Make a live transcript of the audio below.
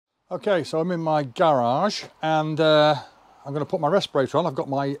Okay, so I'm in my garage and I'm going to put my respirator on. I've got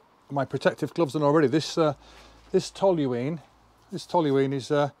my protective gloves on already. This Toluene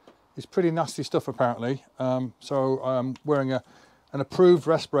is pretty nasty stuff apparently. So I'm wearing an approved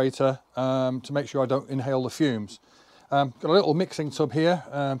respirator to make sure I don't inhale the fumes. Got a little mixing tub here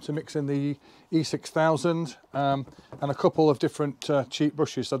to mix in the E6000 and a couple of different cheap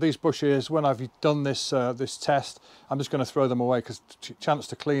brushes. So these brushes, when I've done this test, I'm just going to throw them away because the chance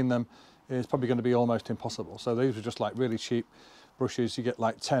to clean them is probably going to be almost impossible. So these are just like really cheap brushes. You get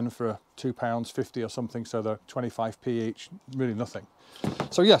like 10 for £2.50 or something, so they're 25p each, really nothing.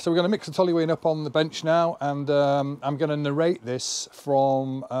 So yeah, so we're going to mix the Toluene up on the bench now, and I'm going to narrate this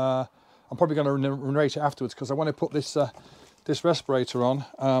from I'm probably going to narrate it afterwards because I want to put this this respirator on.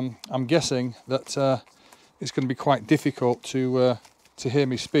 I'm guessing that it's going to be quite difficult to hear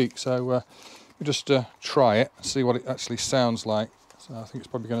me speak. So we'll just try it and see what it actually sounds like. So I think it's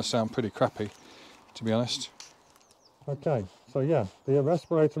probably going to sound pretty crappy, to be honest. Okay, so yeah, the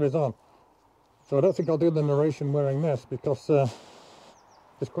respirator is on. So I don't think I'll do the narration wearing this because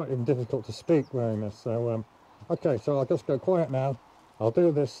it's quite difficult to speak wearing this. So okay, so I'll just go quiet now. I'll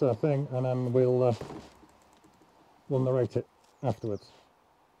do this thing and then we'll narrate it afterwards.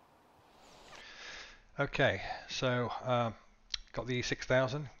 Okay, so got the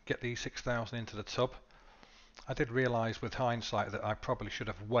E6000, get the E6000 into the tub. I did realise with hindsight that I probably should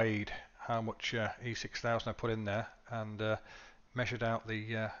have weighed how much E6000 I put in there and measured out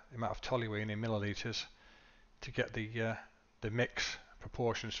the amount of Toluene in millilitres to get the mix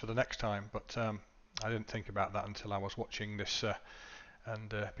proportions for the next time, but I didn't think about that until I was watching this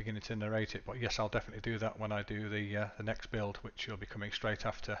and beginning to narrate it. But yes, I'll definitely do that when I do the next build, which will be coming straight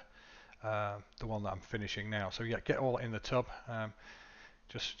after the one that I'm finishing now. So yeah, get all in the tub.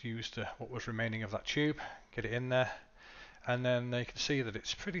 Just used what was remaining of that tube, get it in there, and then you can see that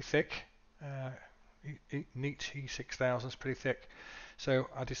it's pretty thick. Neat E6000 is pretty thick. So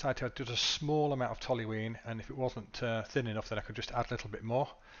I decided to do a small amount of Toluene, and if it wasn't thin enough, then I could just add a little bit more.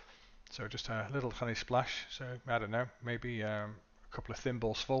 So just a little tiny splash. So I don't know, maybe a couple of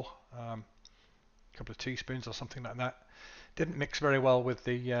thimbles full, a couple of teaspoons or something like that. Didn't mix very well with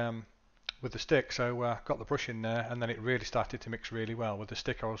the stick, so got the brush in there, and then it really started to mix really well. With the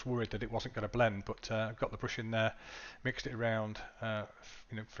stick, I was worried that it wasn't going to blend, but got the brush in there, mixed it around,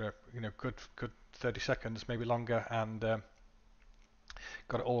 for good 30 seconds, maybe longer, and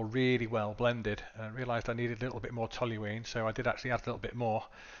got it all really well blended. Realised I needed a little bit more Toluene, so I did actually add a little bit more.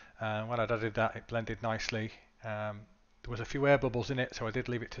 When I'd added that, it blended nicely. There was a few air bubbles in it, so I did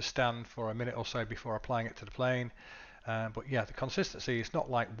leave it to stand for a minute or so before applying it to the plane. But yeah, the consistency is not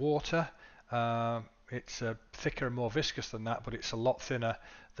like water. It's thicker and more viscous than that, but it's a lot thinner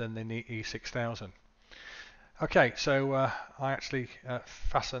than the E6000. Okay, so I actually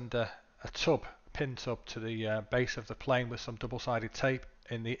fastened a pin tub to the base of the plane with some double-sided tape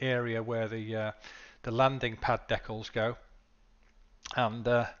in the area where the landing pad decals go, and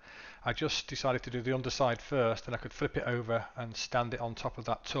I just decided to do the underside first, and I could flip it over and stand it on top of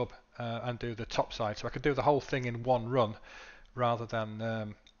that tub and do the top side. So I could do the whole thing in one run rather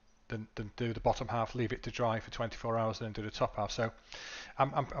than do the bottom half, leave it to dry for 24 hours, and then do the top half. So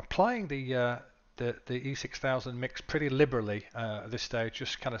I'm applying the E6000 mix pretty liberally at this stage,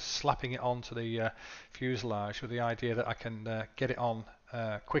 just kind of slapping it onto the fuselage with the idea that I can get it on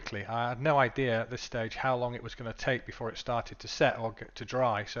quickly. I had no idea at this stage how long it was going to take before it started to set or get to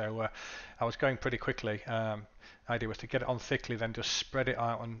dry, so I was going pretty quickly. The idea was to get it on thickly, then just spread it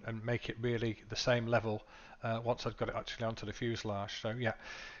out and make it really the same level once I'd got it actually onto the fuselage. So yeah,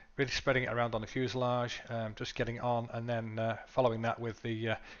 really spreading it around on the fuselage, just getting it on, and then following that with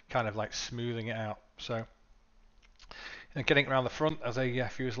the kind of like smoothing it out. So and getting around the front as a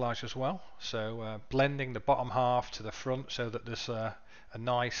fuselage as well. So blending the bottom half to the front so that there's a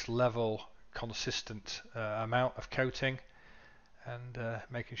nice level consistent amount of coating, and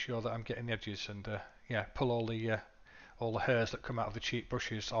making sure that I'm getting the edges, and yeah, pull all the hairs that come out of the cheap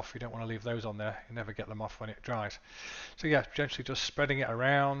brushes off. You don't want to leave those on there, you never get them off when it dries. So yeah, generally just spreading it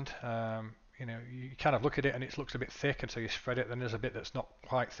around. You kind of look at it and it looks a bit thick, and so you spread it, then there's a bit that's not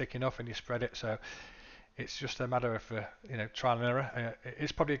quite thick enough and you spread it. So it's just a matter of trial and error.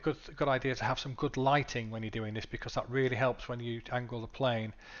 It's probably a good idea to have some good lighting when you're doing this, because that really helps when you angle the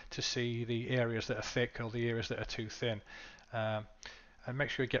plane to see the areas that are thick or the areas that are too thin. And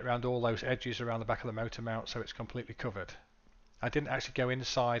make sure you get around all those edges around the back of the motor mount so it's completely covered. I didn't actually go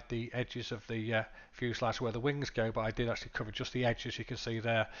inside the edges of the fuselage where the wings go, but I did actually cover just the edges you can see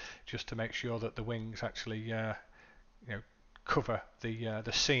there, just to make sure that the wings actually cover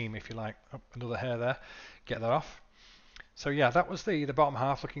the seam, if you like. Oh, another hair there, get that off. So yeah, that was the bottom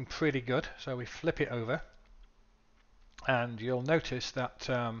half looking pretty good. So we flip it over, and you'll notice that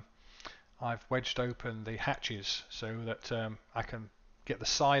I've wedged open the hatches so that I can get the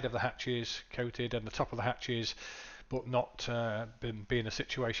side of the hatches coated and the top of the hatches, but not be in a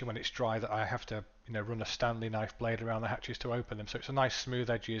situation when it's dry that I have to run a Stanley knife blade around the hatches to open them. So it's a nice smooth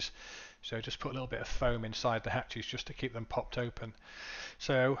edges. So just put a little bit of foam inside the hatches just to keep them popped open.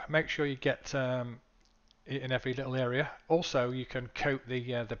 So make sure you get it in every little area. Also, you can coat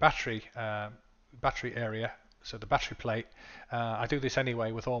the battery area, so the battery plate. I do this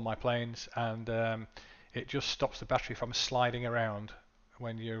anyway with all my planes, and it just stops the battery from sliding around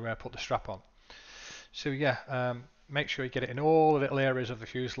when you put the strap on. So yeah, make sure you get it in all the little areas of the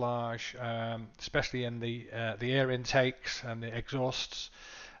fuselage, especially in the air intakes and the exhausts,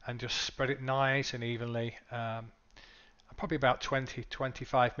 and just spread it nice and evenly. I'm probably about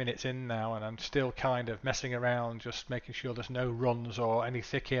 20-25 minutes in now, and I'm still kind of messing around, just making sure there's no runs or any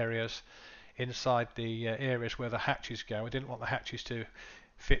thick areas inside the areas where the hatches go. I didn't want the hatches to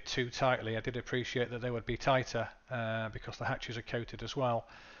fit too tightly. I did appreciate that they would be tighter because the hatches are coated as well,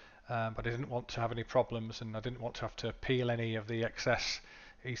 but I didn't want to have any problems, and I didn't want to have to peel any of the excess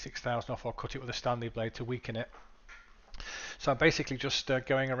E6000 off or cut it with a Stanley blade to weaken it. So I'm basically just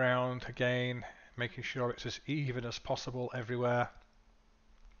going around again, making sure it's as even as possible everywhere,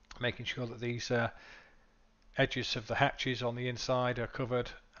 making sure that these edges of the hatches on the inside are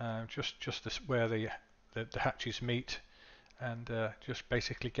covered, just this, where the hatches meet, and just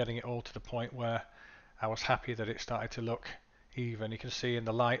basically getting it all to the point where I was happy that it started to look even. You can see in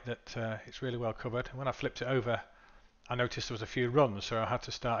the light that it's really well covered, and when I flipped it over I noticed there was a few runs, so I had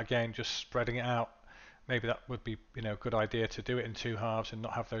to start again just spreading it out. Maybe that would be a good idea to do it in two halves and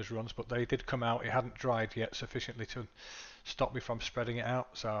not have those runs, but they did come out. It hadn't dried yet sufficiently to stop me from spreading it out,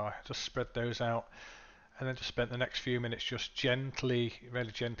 so I just spread those out, and then just spent the next few minutes just gently,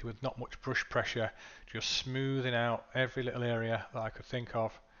 really gently, with not much brush pressure, just smoothing out every little area that I could think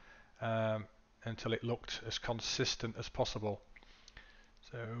of until it looked as consistent as possible.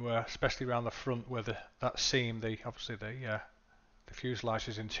 So especially around the front where that seam, obviously the fuselage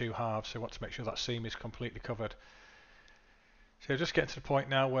is in two halves, so I want to make sure that seam is completely covered. So just getting to the point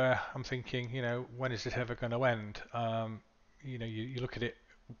now where I'm thinking, when is it ever going to end? You look at it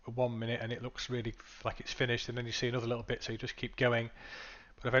 1 minute and it looks really like it's finished, and then you see another little bit, so you just keep going.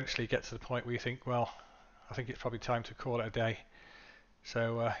 But eventually you get to the point where you think, well, I think it's probably time to call it a day.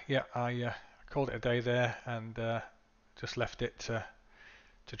 So yeah, I called it a day there, and just left it to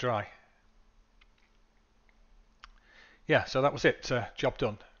dry. Yeah, so that was it. Job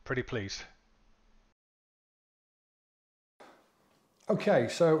done. Pretty pleased. Okay,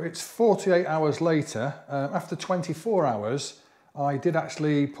 so it's 48 hours later. After 24 hours, I did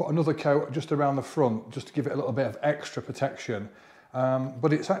actually put another coat just around the front, just to give it a little bit of extra protection.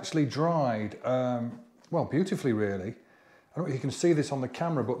 But it's actually dried, well, beautifully, really. I don't know if you can see this on the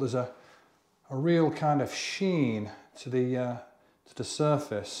camera, but there's a real kind of sheen to the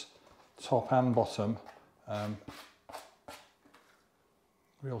surface, top and bottom.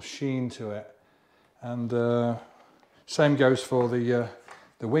 Real sheen to it, and same goes for the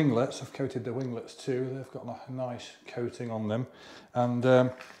winglets. I've coated the winglets too. They've got a nice coating on them,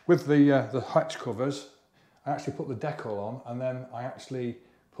 and with the hatch covers, I actually put the decal on, and then I actually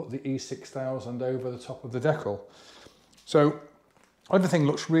put the E6000 over the top of the decal. So everything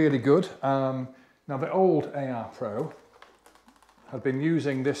looks really good. Now the old AR Pro had been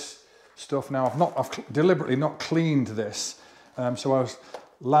using this stuff. Now I've deliberately not cleaned this, so I was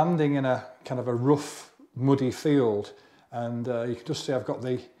landing in a kind of a rough, muddy field, and you can just see I've got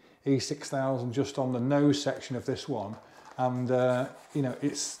the E6000 just on the nose section of this one, and you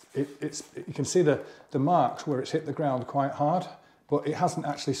can see the marks where it's hit the ground quite hard, but it hasn't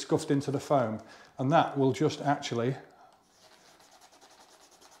actually scuffed into the foam, and that will just actually,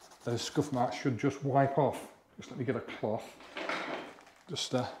 those scuff marks should just wipe off. Just let me get a cloth.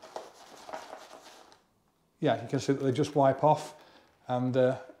 Just yeah, you can see that they just wipe off, and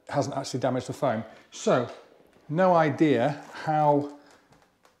hasn't actually damaged the foam. So, no idea how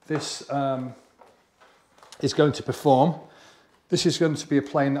this is going to perform. This is going to be a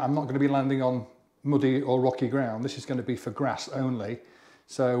plane that I'm not going to be landing on muddy or rocky ground. This is going to be for grass only.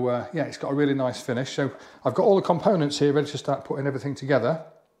 So yeah, it's got a really nice finish. So I've got all the components here ready to start putting everything together.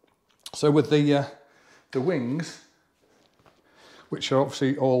 So with the wings, which are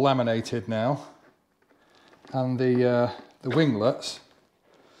obviously all laminated now, and the winglets,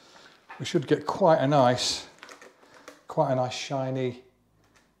 we should get quite a nice shiny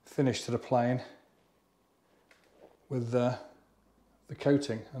finish to the plane with the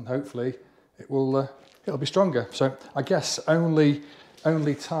coating, and hopefully it will it'll be stronger. So I guess only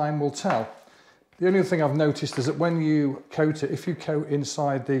time will tell. The only thing I've noticed is that when you coat it, if you coat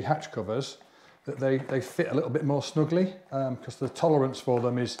inside the hatch covers, that they fit a little bit more snugly, because the tolerance for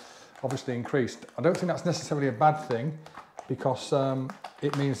them is obviously increased. I don't think that's necessarily a bad thing, because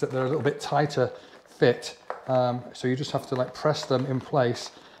it means that they're a little bit tighter fit. So you just have to like press them in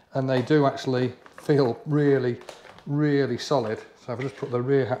place, and they do actually feel really, really solid. So if I just put the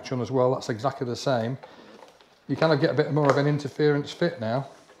rear hatch on as well, that's exactly the same. You kind of get a bit more of an interference fit now,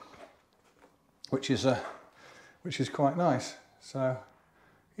 which is quite nice. So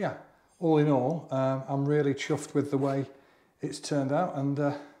yeah, all in all, I'm really chuffed with the way it's turned out, and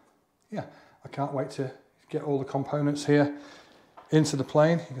yeah, I can't wait to get all the components here into the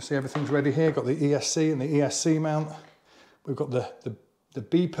plane. You can see everything's ready here. Got the ESC and the ESC mount. We've got the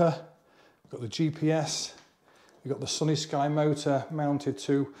beeper, we've got the GPS, we've got the Sunny Sky motor mounted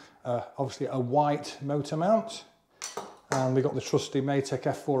to obviously a white motor mount, and we've got the trusty Maytech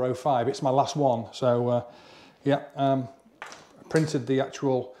F405. It's my last one, so yeah, I printed the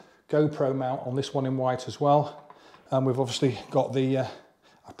actual GoPro mount on this one in white as well, and we've obviously got the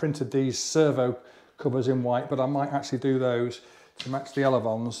I printed these servo covers in white, but I might actually do those to match the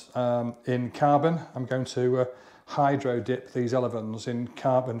elevons in carbon. I'm going to hydro dip these elevons in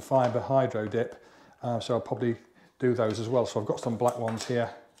carbon fibre hydro dip, so I'll probably do those as well. So I've got some black ones here,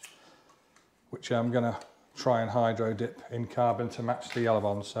 which I'm going to try and hydro dip in carbon to match the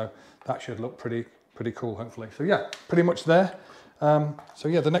elevons, so that should look pretty cool, hopefully. So yeah, pretty much there. So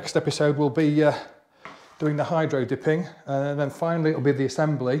yeah, the next episode will be doing the hydro dipping, and then finally it'll be the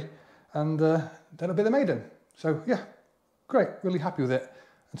assembly, and then it'll be the maiden. So yeah, great, really happy with it.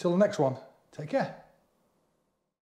 Until the next one, take care.